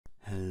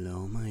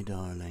Hello, my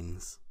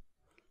darlings.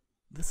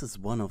 This is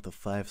one of the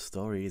 5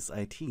 stories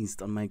I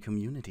teased on my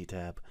community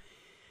tab,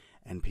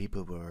 and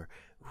people were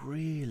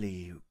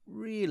really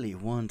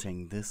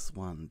wanting this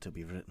one to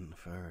be written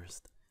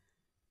first.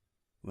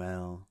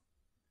 Well,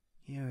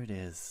 here it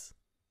is,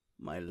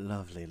 my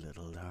lovely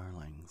little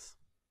darlings.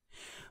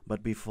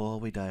 But before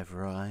we dive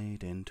right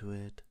into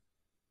it,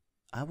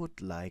 I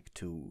would like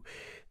to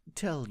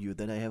tell you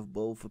that I have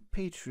both a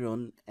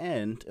Patreon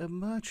and a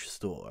merch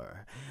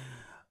store.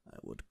 I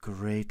would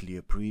greatly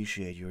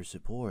appreciate your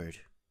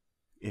support.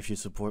 If you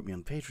support me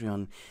on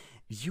Patreon,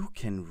 you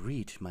can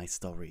read my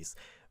stories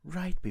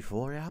right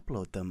before I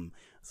upload them,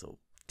 so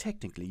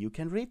technically you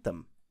can read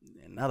them.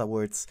 In other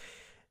words,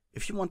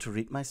 if you want to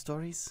read my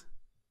stories,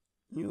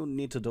 you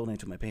need to donate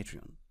to my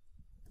Patreon.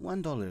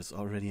 $1 is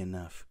already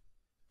enough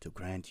to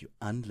grant you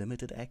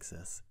unlimited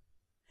access.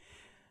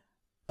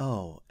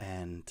 Oh,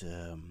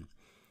 and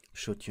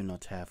should you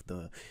not have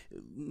the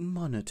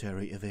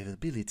monetary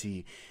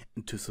availability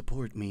to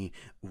support me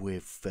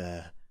with,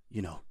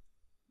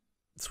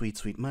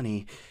 sweet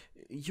money,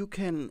 you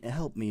can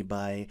help me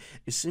by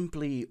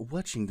simply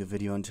watching the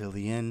video until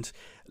the end,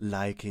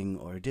 liking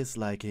or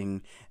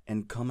disliking,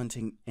 and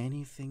commenting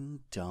anything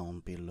down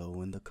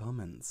below in the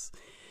comments.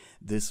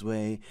 This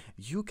way,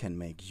 you can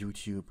make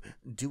YouTube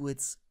do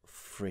its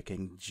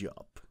freaking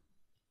job.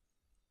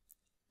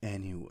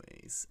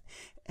 Anyways,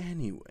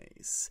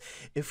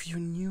 if you're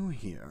new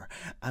here,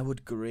 I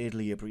would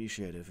greatly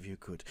appreciate it if you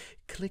could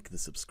click the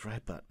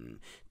subscribe button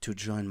to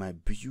join my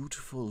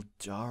beautiful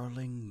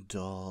darling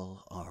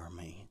doll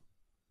army.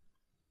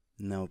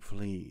 Now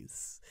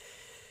please,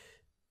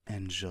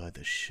 enjoy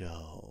the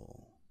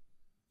show.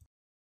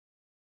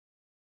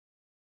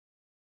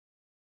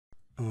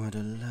 What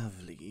a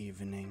lovely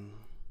evening,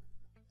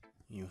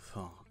 you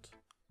thought.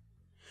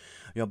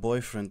 Your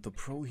boyfriend, the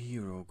pro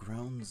hero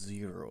Ground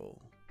Zero,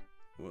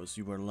 or as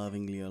you were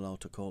lovingly allowed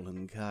to call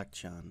him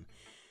Kak-chan,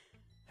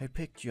 had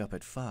picked you up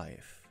at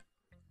 5,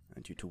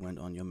 and you two went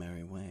on your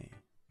merry way.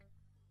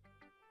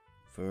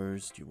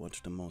 First, you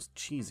watched the most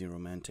cheesy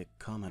romantic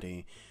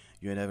comedy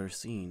you had ever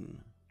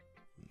seen.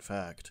 In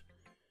fact,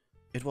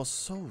 it was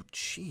so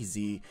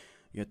cheesy,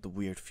 you had the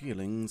weird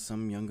feeling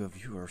some younger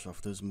viewers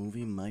of this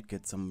movie might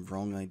get some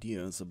wrong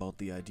ideas about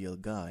the ideal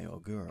guy or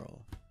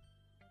girl.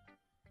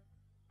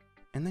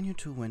 And then you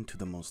two went to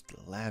the most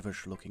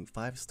lavish-looking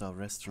 5-star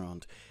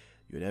restaurant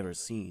you'd ever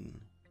seen.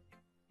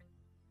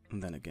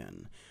 And then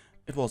again,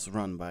 it was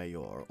run by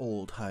your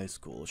old high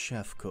school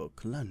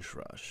chef-cook Lunch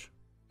Rush,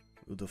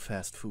 the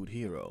fast food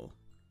hero.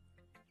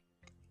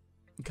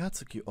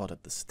 Katsuki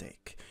ordered the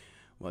steak,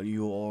 while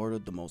you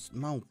ordered the most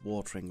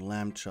mouth-watering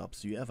lamb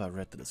chops you ever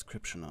read the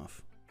description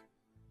of.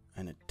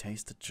 And it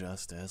tasted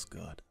just as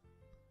good.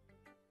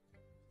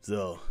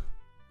 So,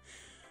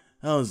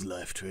 how's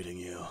life treating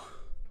you?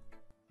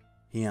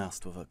 He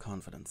asked with a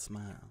confident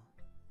smile.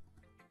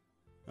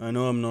 I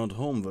know I'm not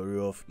home very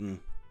often.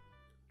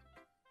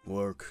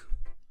 Work.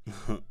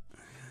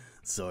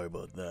 Sorry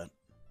about that.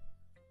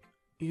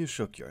 You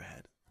shook your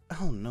head.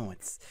 Oh no,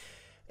 it's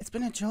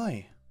been a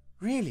joy.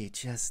 Really,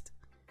 just...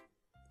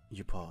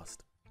 You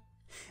paused.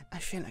 I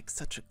feel like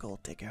such a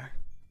gold digger.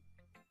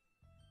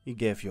 He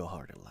gave you a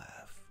hearty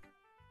laugh.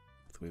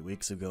 3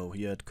 weeks ago,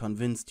 he had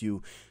convinced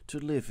you to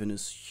live in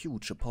his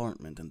huge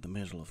apartment in the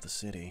middle of the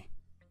city.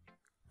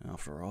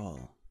 After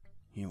all,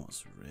 he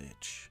was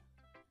rich.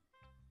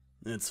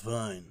 It's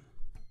fine.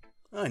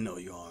 I know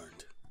you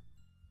aren't.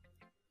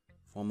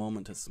 For a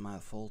moment his smile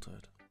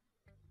faltered.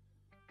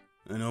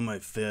 I know my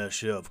fair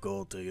share of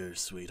gold diggers,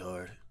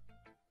 sweetheart.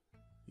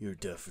 You're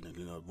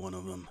definitely not one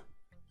of them.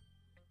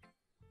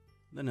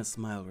 Then his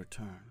smile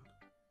returned.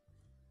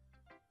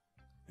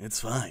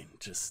 It's fine,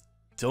 just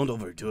don't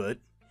overdo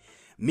it.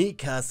 Mi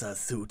casa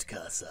sut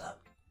casa.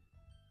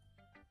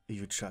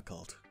 You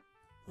chuckled.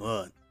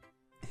 What?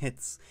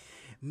 It's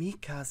mi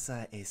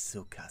casa e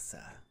su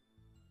casa.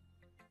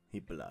 He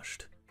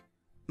blushed,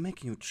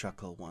 making you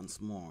chuckle once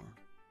more.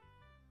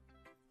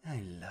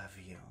 I love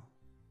you,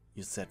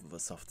 you said with a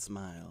soft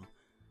smile,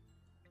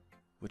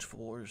 which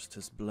forced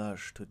his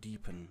blush to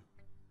deepen.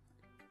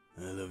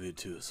 I love you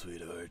too,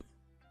 sweetheart.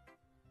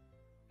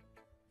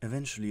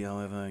 Eventually,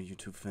 however, you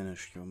two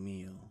finished your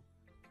meal,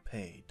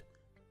 paid,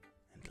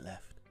 and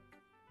left.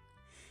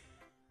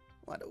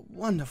 What a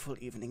wonderful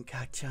evening,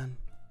 Kak-chan,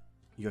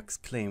 you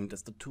exclaimed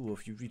as the two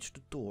of you reached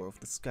the door of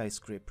the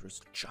skyscraper's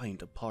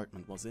giant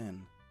apartment was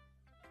in.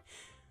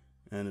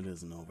 And it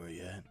isn't over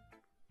yet,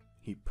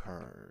 he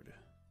purred.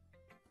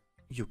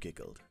 You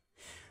giggled.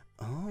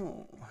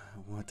 Oh,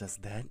 what does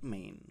that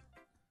mean?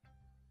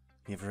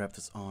 He wrapped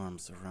his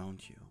arms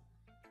around you.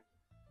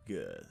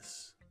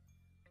 Guess.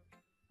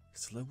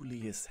 Slowly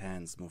his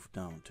hands moved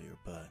down to your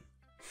butt.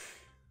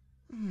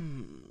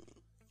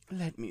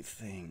 Let me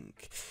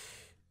think.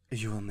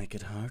 You will make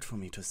it hard for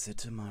me to sit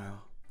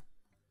tomorrow.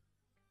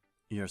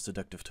 Your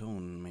seductive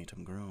tone made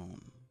him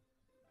groan.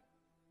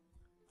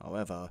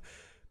 However,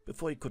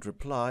 before he could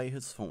reply,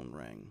 his phone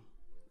rang.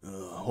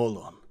 Hold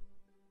on.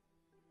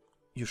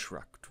 You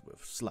shrugged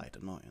with slight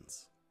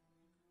annoyance.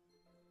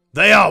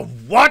 They are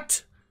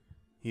what?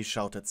 he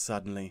shouted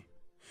suddenly.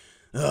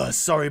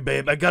 Sorry,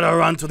 babe, I gotta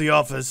run to the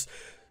office.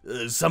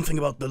 Something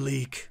about the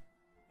leak,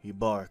 he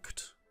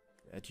barked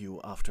at you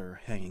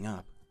after hanging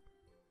up.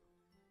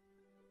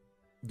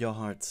 Your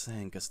heart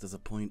sank as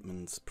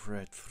disappointment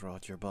spread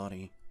throughout your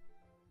body.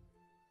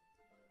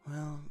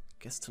 Well,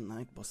 guess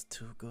tonight was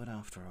too good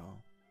after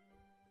all.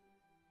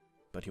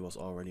 But he was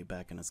already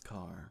back in his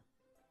car.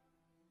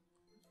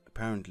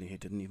 Apparently, he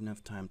didn't even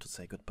have time to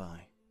say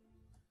goodbye.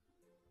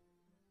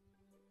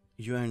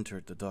 You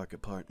entered the dark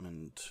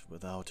apartment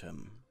without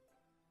him.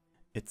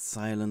 Its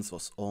silence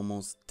was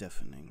almost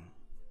deafening.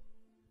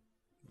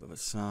 With a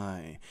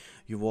sigh,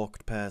 you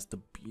walked past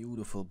the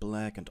beautiful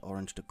black and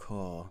orange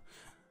decor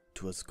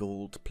to his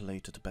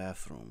gold-plated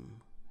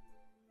bathroom.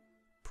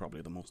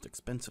 Probably the most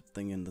expensive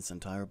thing in this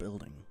entire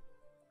building.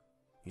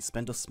 He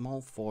spent a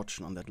small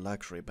fortune on that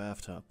luxury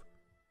bathtub.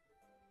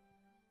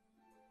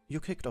 You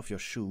kicked off your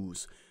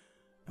shoes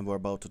and were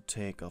about to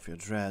take off your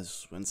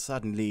dress when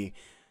suddenly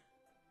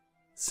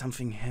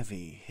something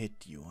heavy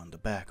hit you on the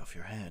back of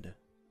your head.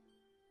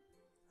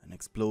 An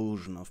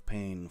explosion of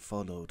pain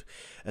followed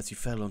as you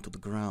fell onto the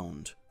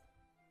ground,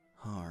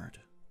 hard.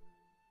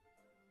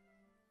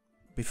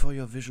 Before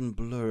your vision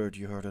blurred,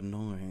 you heard a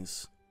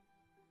noise.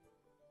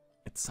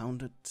 It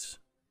sounded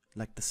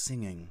like the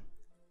singing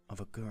of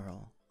a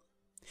girl.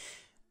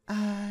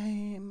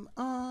 I'm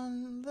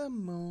on the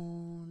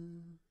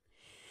moon.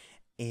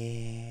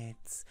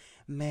 It's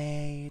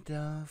made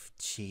of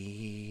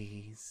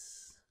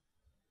cheese.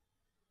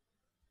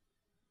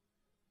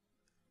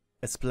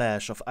 A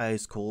splash of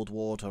ice-cold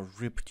water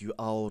ripped you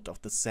out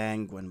of the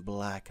sanguine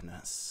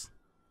blackness.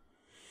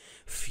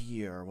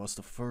 Fear was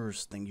the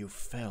first thing you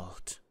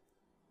felt.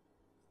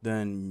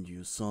 Then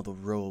you saw the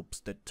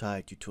ropes that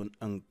tied you to an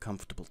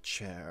uncomfortable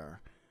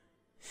chair,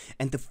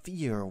 and the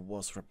fear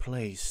was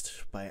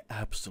replaced by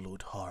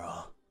absolute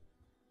horror.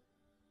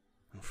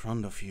 In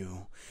front of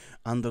you,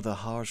 under the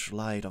harsh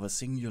light of a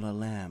singular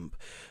lamp,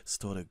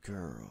 stood a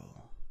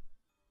girl.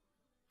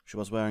 She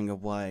was wearing a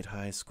white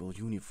high school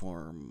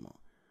uniform.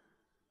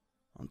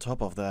 On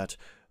top of that,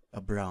 a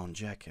brown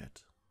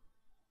jacket.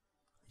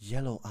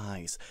 Yellow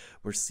eyes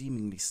were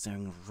seemingly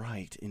staring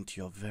right into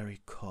your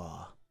very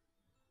core.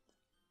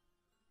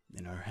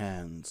 In her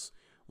hands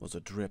was a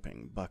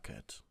dripping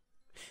bucket.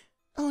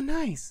 Oh,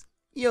 nice!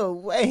 You're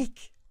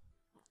awake!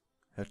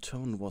 Her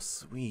tone was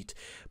sweet,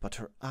 but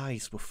her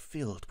eyes were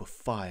filled with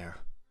fire.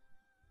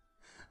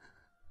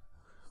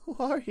 Who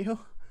are you?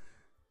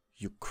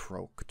 You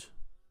croaked.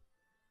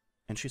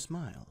 And she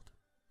smiled.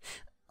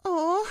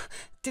 Oh,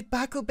 did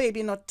Bakugou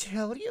baby not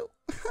tell you?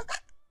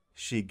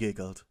 She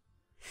giggled.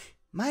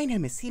 My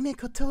name is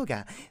Himeko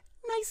Toga.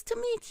 Nice to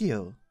meet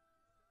you.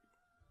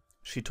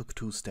 She took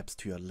 2 steps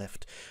to your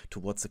left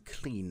towards a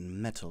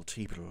clean metal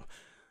table.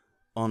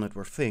 On it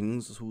were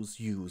things whose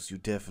use you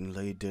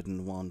definitely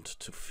didn't want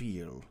to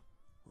feel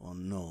or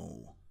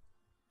know.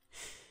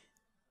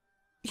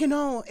 You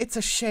know, it's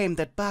a shame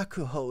that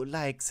Bakugou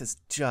likes his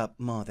job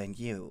more than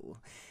you.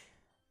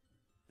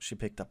 She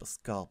picked up a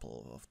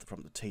scalpel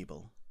from the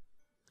table.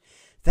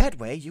 That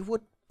way you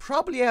would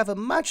probably have a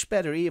much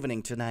better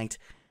evening tonight.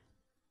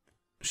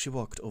 She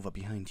walked over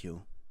behind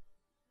you.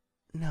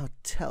 Now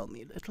tell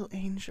me, little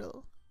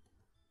angel,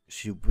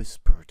 she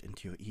whispered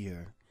into your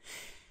ear,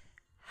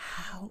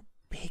 how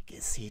big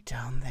is he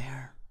down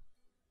there?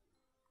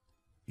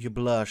 You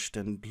blushed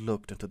and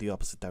looked into the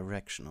opposite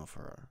direction of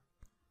her.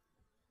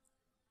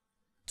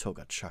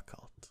 Toga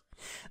chuckled.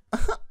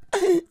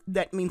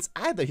 That means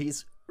either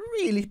he's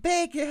really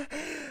big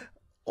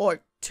or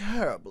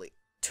terribly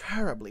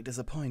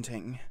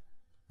disappointing.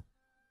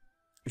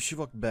 She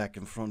walked back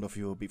in front of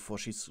you before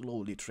she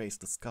slowly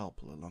traced the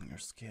scalpel along your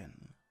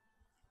skin.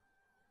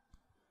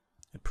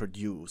 It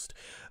produced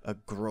a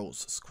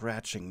gross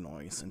scratching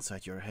noise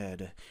inside your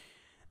head,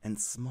 and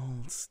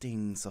small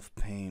stings of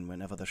pain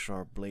whenever the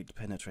sharp blade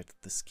penetrated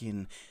the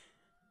skin,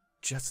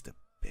 just a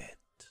bit.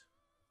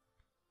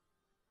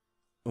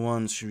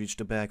 Once she reached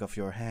the back of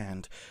your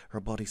hand, her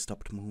body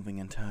stopped moving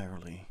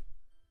entirely.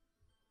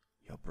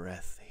 Your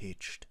breath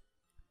hitched.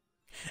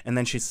 And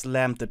then she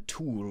slammed the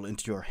tool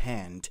into your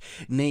hand,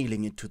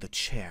 nailing it to the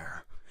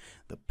chair.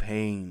 The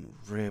pain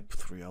ripped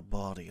through your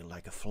body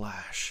like a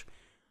flash,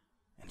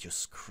 and you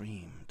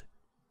screamed.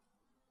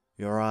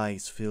 Your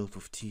eyes filled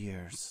with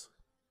tears.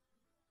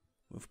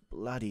 With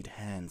bloodied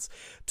hands,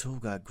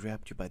 Toga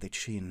grabbed you by the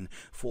chin,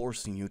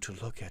 forcing you to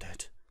look at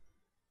it.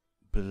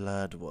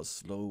 Blood was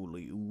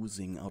slowly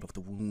oozing out of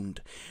the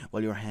wound,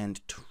 while your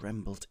hand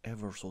trembled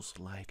ever so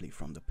slightly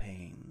from the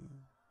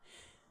pain.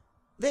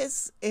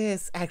 This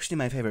is actually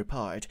my favorite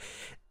part.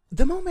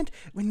 The moment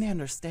when they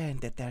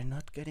understand that they're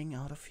not getting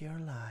out of your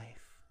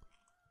life.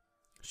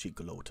 She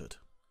gloated.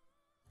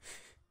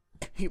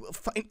 He will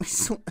find me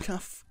soon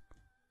enough.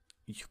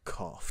 You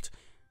coughed.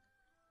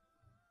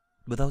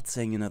 Without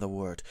saying another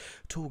word,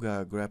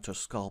 Toga grabbed her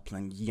scalpel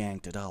and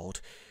yanked it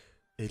out,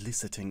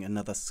 eliciting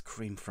another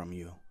scream from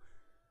you.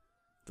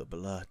 The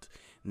blood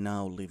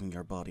now leaving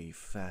your body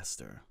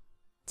faster.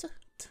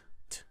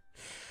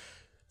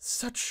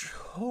 Such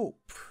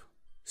hope.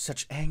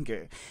 Such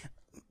anger.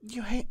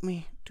 You hate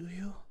me, do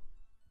you?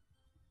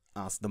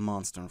 Asked the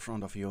monster in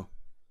front of you.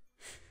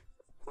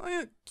 Why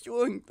are you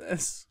doing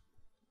this?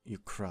 You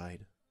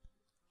cried.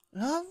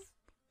 Love?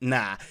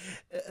 Nah,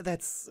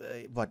 that's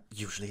what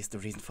usually is the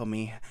reason for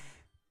me,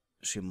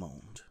 she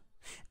moaned.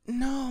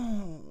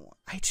 No,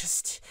 I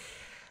just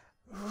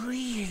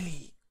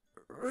really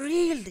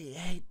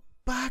hate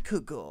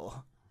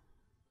Bakugou.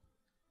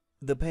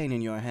 The pain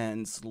in your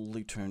hand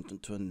slowly turned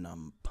into a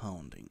numb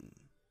pounding,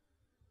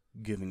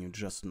 giving you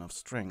just enough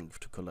strength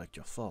to collect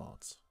your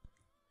thoughts.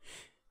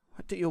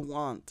 What do you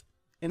want?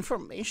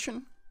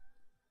 Information?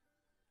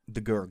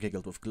 The girl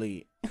giggled with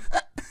glee.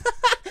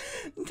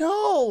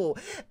 No!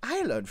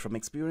 I learned from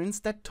experience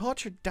that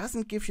torture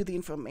doesn't give you the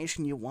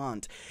information you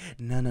want.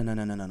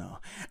 No.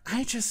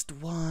 I just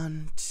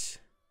want...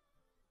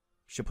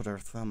 She put her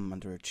thumb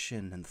under her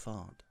chin and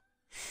thought.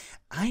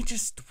 I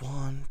just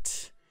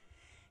want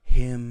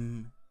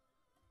him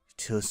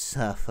to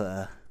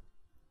suffer.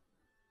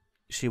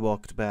 She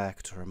walked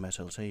back to her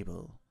metal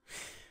table.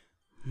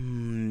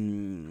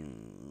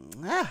 I'm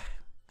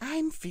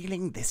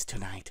feeling this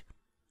tonight.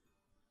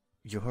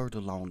 You heard a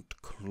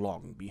loud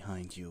clong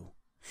behind you.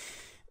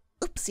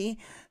 Oopsie,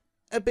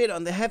 a bit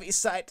on the heavy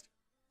side.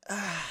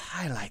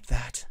 I like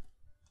that.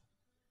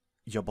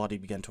 Your body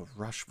began to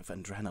rush with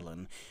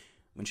adrenaline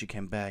when she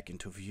came back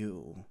into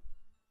view,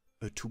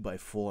 a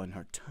 2x4 in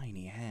her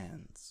tiny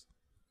hands.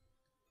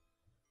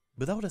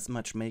 Without as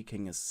much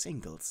making a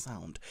single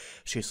sound,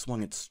 she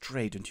swung it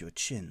straight into your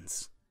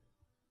chins.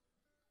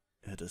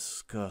 A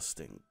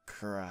disgusting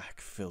crack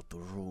filled the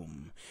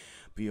room,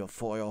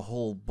 before your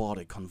whole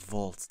body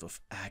convulsed with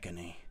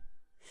agony.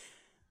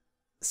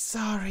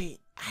 Sorry,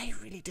 I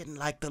really didn't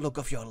like the look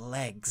of your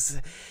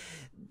legs.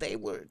 They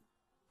were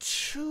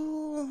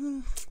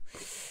too...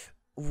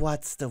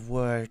 What's the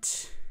word?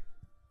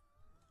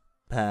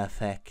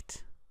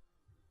 Perfect.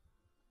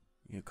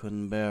 You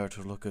couldn't bear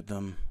to look at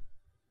them,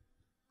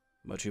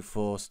 but she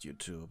forced you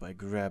to by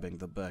grabbing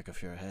the back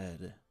of your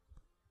head.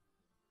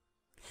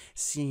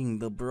 Seeing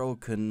the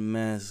broken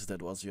mess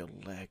that was your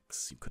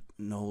legs, you could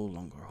no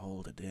longer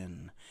hold it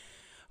in.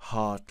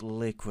 Hot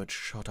liquid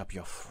shot up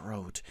your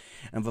throat,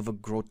 and with a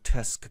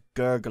grotesque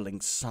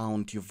gurgling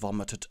sound you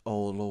vomited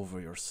all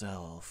over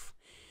yourself.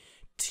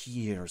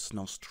 Tears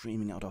now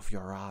streaming out of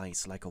your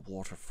eyes like a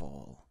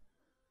waterfall,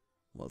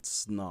 while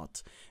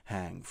snot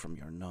hang from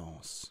your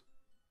nose.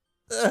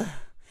 Ugh,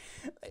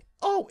 I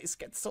always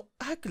get so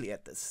ugly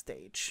at this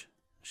stage,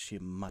 she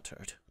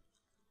muttered.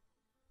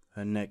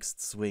 Her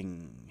next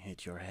swing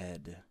hit your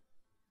head.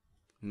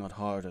 Not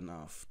hard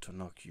enough to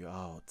knock you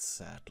out,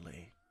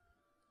 sadly,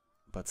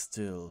 but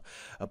still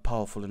a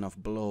powerful enough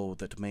blow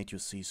that made you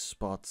see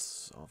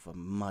spots of a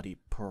muddy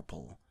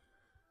purple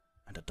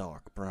and a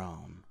dark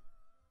brown.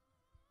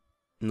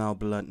 Now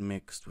blood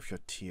mixed with your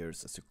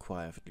tears as you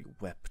quietly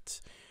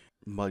wept,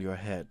 while your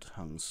head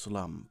hung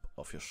slump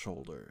off your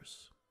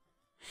shoulders.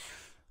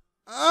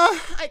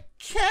 I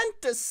can't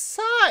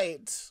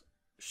decide,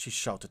 she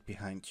shouted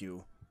behind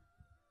you.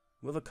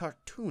 With a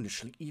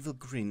cartoonishly evil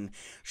grin,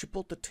 she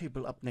pulled the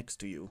table up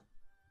next to you.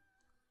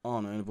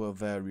 On it were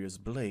various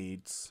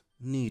blades,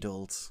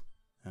 needles,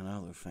 and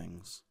other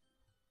things.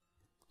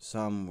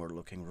 Some were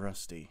looking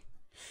rusty,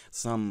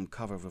 some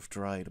covered with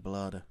dried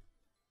blood,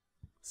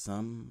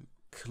 some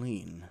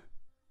clean.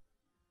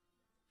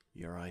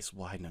 Your eyes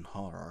widened in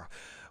horror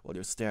while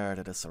you stared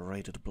at a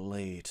serrated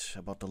blade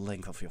about the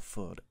length of your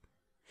foot.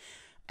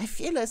 I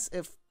feel as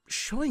if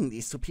showing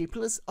these to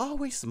people is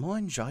always more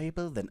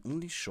enjoyable than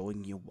only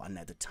showing you one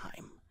at a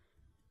time.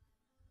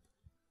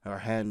 Her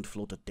hand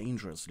floated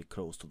dangerously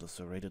close to the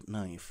serrated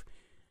knife.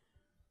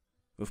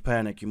 With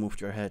panic, you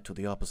moved your head to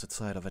the opposite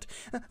side of it.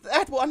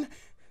 That one!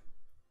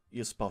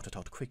 You spouted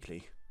out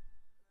quickly.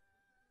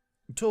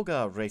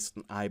 Toga raised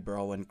an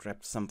eyebrow and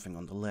grabbed something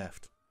on the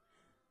left.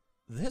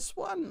 This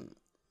one?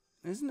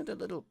 Isn't it a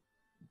little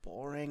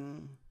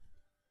boring?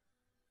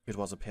 It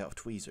was a pair of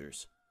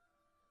tweezers.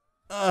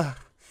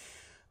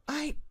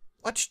 I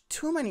watched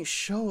too many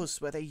shows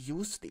where they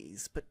use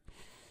these, but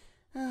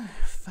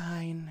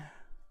fine.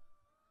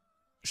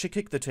 She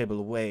kicked the table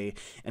away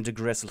and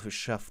aggressively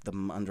shoved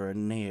them under a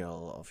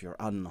nail of your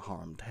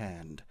unharmed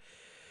hand,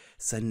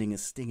 sending a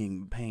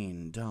stinging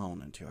pain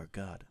down into your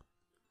gut.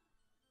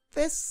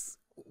 This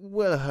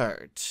will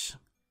hurt.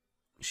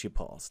 She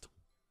paused.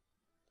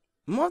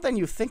 More than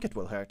you think it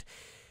will hurt.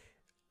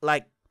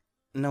 Like,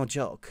 no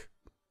joke.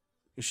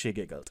 She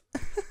giggled.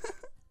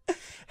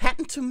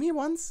 Happened to me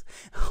once.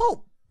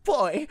 Oh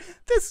boy,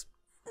 this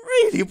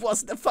really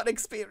wasn't a fun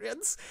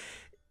experience.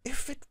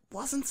 If it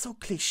wasn't so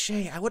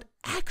cliché, I would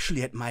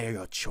actually admire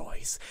your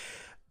choice.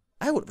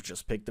 I would have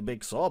just picked the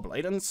big saw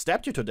blade and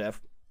stabbed you to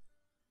death.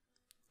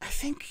 I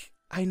think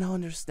I now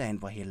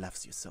understand why he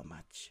loves you so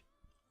much.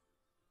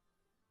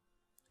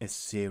 A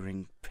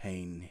searing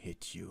pain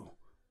hit you,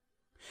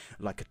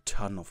 like a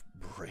ton of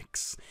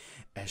bricks,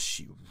 as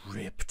she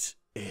ripped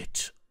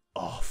it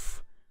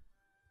off.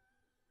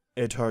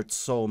 It hurt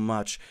so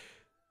much,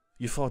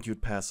 you thought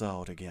you'd pass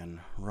out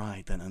again,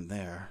 right then and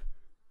there.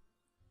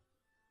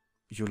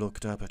 You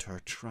looked up at her,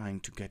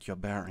 trying to get your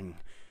bearing.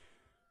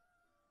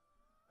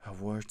 Her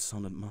words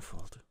sounded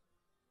muffled.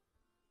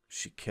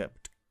 She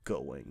kept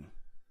going.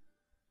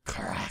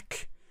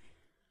 Crack!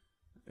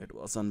 It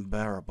was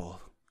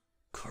unbearable.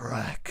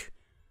 Crack!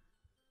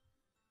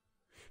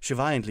 She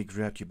violently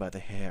grabbed you by the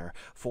hair,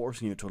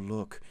 forcing you to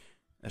look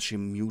as she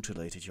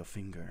mutilated your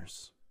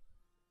fingers.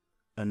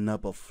 A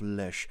nub of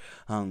flesh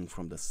hung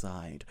from the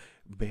side,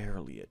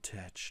 barely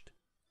attached.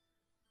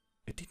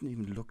 It didn't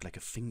even look like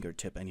a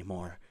fingertip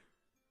anymore.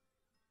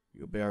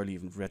 You barely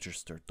even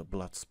registered the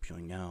blood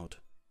spewing out.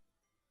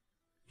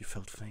 You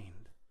felt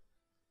faint.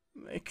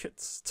 Make it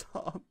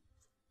stop,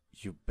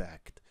 you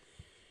begged.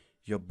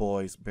 Your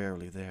boy's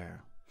barely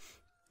there.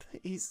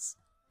 Please,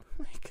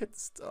 make it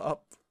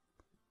stop.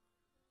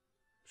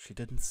 She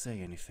didn't say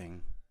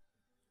anything.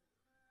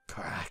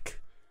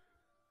 Crack.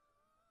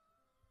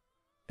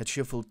 A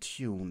cheerful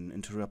tune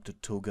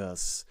interrupted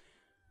Toga's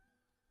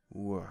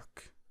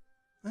work.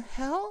 The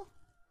hell?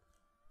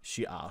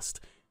 She asked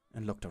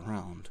and looked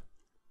around.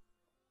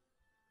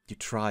 You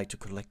tried to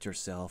collect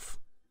yourself.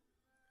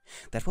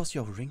 That was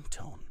your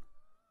ringtone.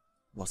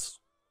 Was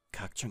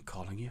Kakchan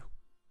calling you?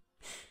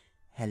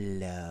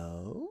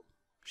 Hello?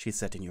 She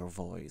said in your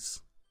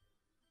voice.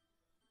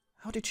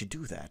 How did she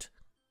do that?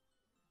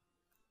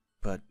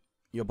 But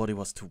your body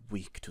was too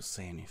weak to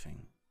say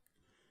anything.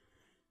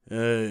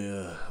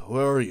 Hey,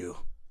 where are you?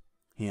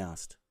 He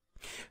asked.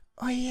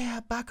 Oh yeah,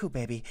 Baku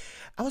baby.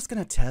 I was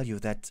gonna tell you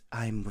that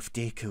I'm with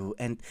Deku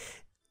and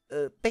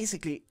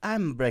basically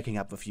I'm breaking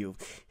up with you.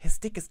 His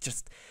dick is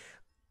just...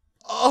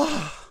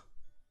 Oh!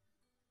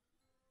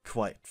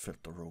 Quiet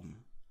filled the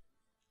room.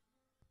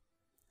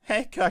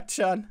 Hey,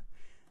 Kakchan,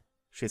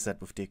 she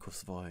said with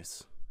Deku's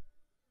voice.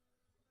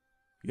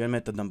 You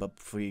met the number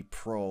 3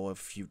 pro a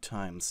few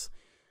times,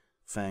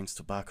 thanks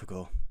to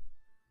Bakugou.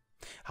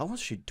 How was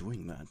she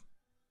doing that?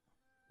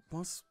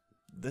 Was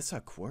this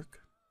a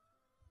quirk?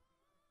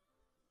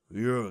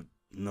 You're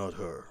not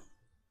her.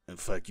 In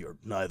fact, you're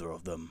neither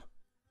of them.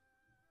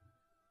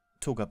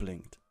 Toga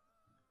blinked.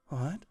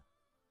 What?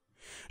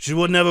 She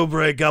would never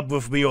break up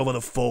with me over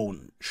the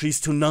phone. She's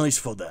too nice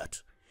for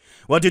that.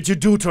 What did you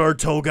do to her,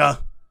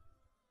 Toga?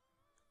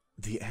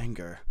 The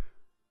anger.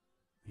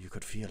 You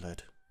could feel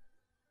it.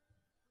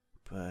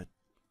 But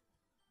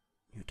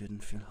you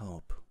didn't feel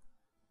hope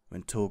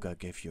when Toga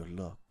gave you a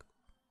look.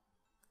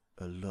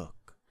 A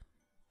look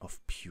of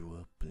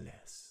pure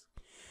bliss.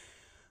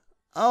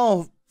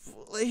 Oh,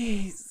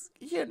 please.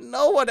 You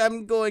know what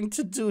I'm going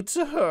to do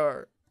to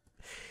her.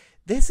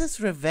 This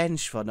is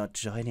revenge for not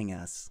joining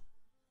us.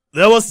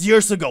 That was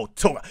years ago,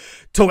 Toga.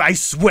 Toga, I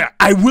swear,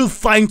 I will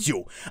find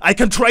you. I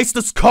can trace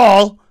this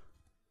call.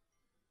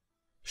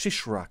 She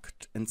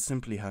shrugged and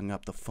simply hung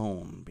up the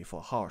phone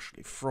before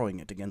harshly throwing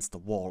it against the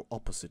wall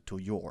opposite to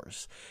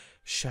yours,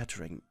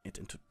 shattering it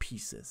into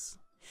pieces.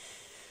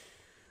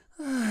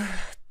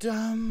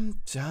 Dumb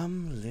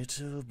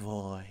little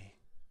boy.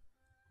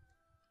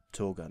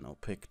 Toga now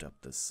picked up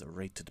the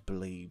serrated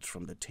blade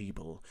from the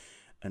table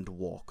and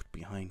walked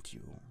behind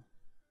you.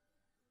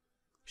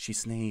 She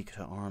snaked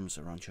her arms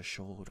around your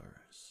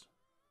shoulders,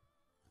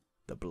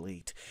 the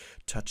blade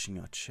touching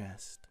your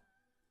chest.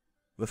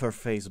 With her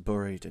face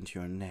buried into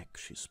your neck,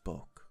 she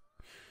spoke.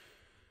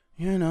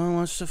 You know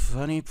what's the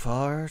funny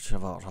part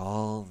about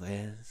all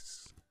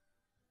this?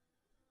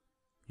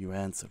 You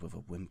answered with a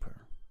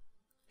whimper.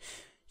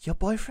 Your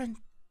boyfriend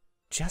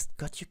just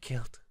got you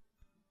killed.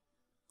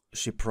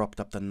 She propped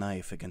up the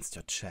knife against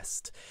your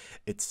chest,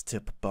 its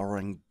tip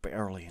burrowing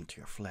barely into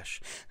your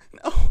flesh.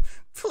 No,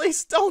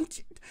 please don't.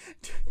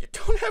 You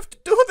don't have to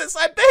do this,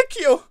 I beg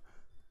you.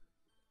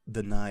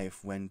 The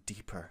knife went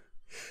deeper.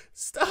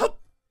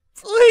 Stop,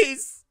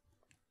 please.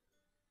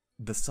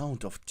 The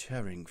sound of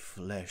tearing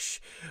flesh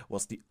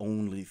was the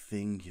only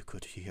thing you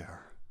could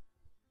hear.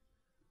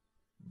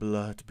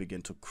 Blood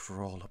began to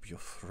crawl up your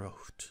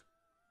throat.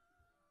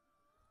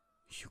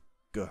 You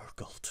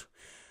gurgled,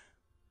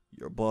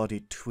 your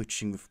body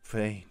twitching with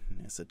pain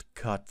as it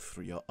cut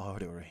through your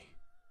artery.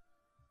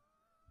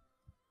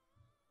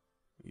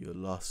 You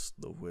lost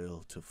the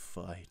will to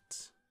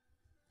fight.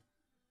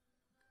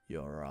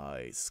 Your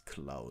eyes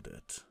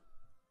clouded,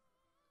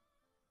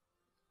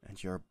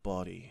 and your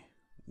body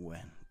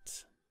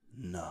went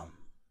numb.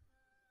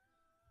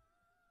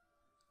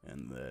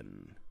 And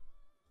then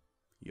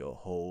your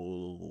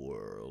whole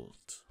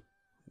world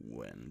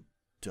went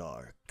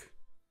dark.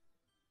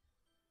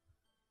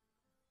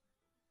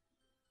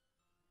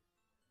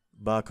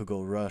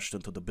 Bakugou rushed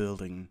into the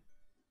building,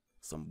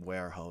 some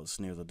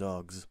warehouse near the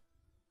dogs,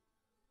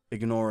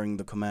 ignoring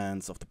the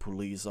commands of the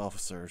police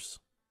officers,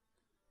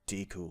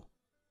 Deku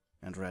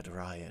and Red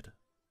Riot.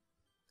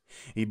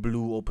 He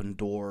blew open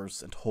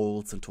doors and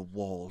holes into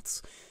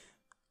walls,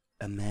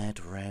 a mad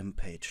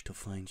rampage to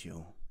find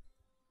you,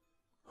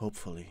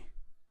 hopefully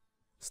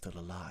still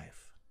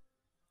alive.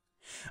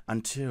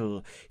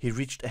 Until he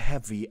reached a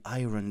heavy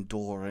iron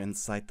door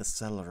inside the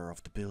cellar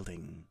of the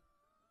building.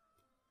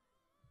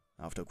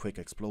 After a quick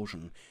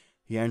explosion,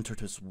 he entered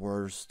his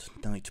worst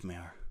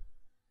nightmare.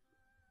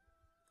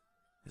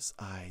 His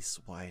eyes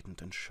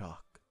widened in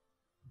shock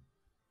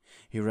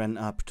He ran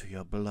up to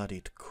your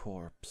bloodied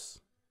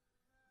corpse,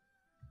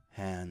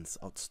 hands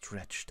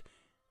outstretched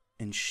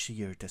in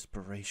sheer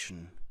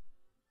desperation,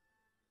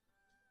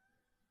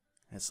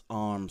 his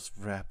arms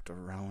wrapped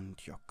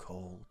around your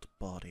cold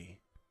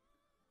body.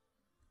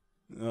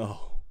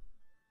 "No,"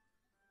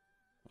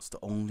 was the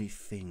only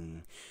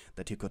thing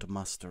that he could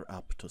muster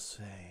up to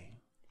say.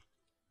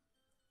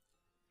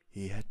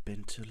 He had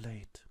been too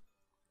late.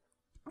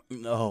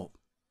 "No.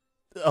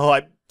 Oh,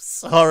 I'm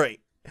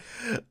sorry.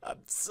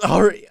 I'm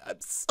sorry.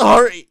 I'm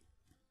sorry."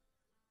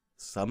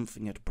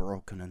 Something had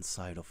broken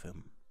inside of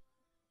him.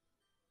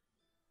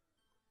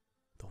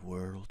 The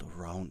world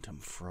around him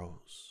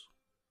froze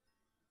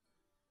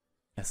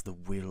as the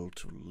will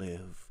to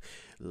live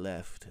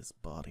left his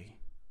body.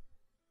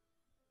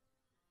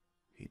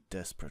 He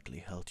desperately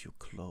held you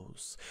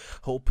close,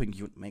 hoping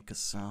you'd make a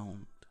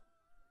sound.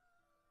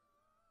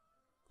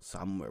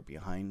 Somewhere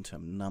behind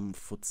him, numb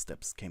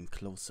footsteps came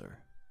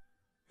closer.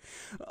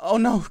 "Oh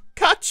no,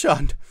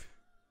 Kachan!"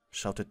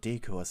 shouted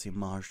Deko as he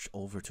marched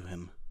over to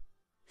him.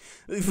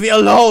 "Leave me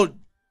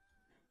alone!"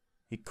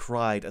 he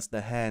cried as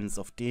the hands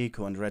of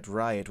Deko and Red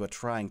Riot were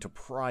trying to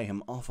pry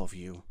him off of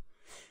you.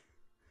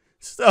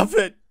 "Stop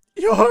it!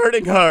 You're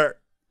hurting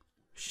her!"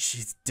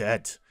 "She's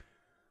dead,"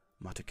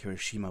 muttered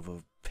Kirishima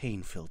with a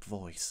pain-filled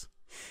voice.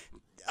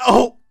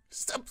 "Oh,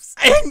 stop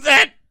saying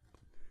that!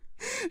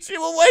 She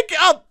will wake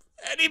up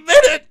any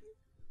minute!"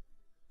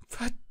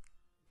 "But,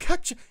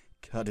 Kachan,"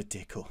 "Cut it,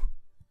 Deko,"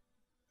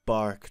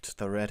 barked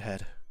the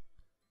redhead.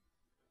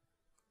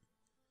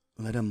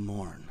 "Let him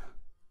mourn."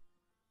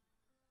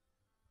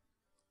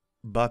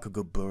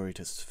 Bakugou buried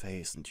his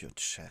face into your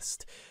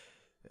chest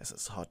as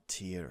his hot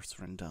tears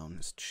ran down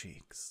his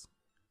cheeks.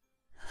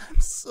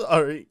 "I'm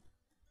sorry,"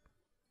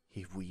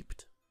 he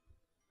wept.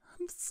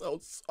 "I'm so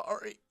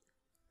sorry."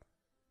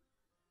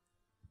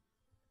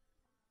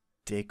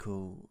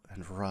 Deko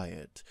and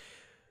Riot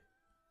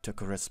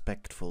took a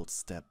respectful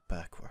step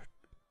backward.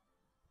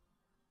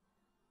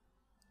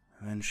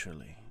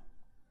 Eventually,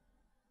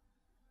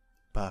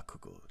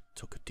 Bakugou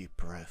took a deep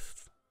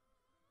breath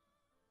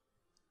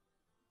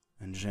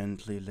and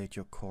gently laid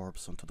your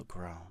corpse onto the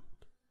ground,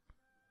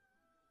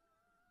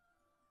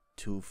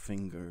 2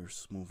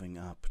 fingers moving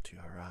up to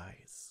your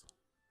eyes,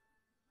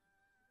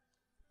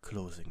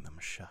 closing them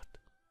shut.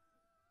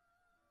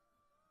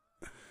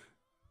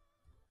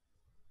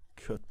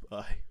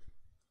 "Goodbye."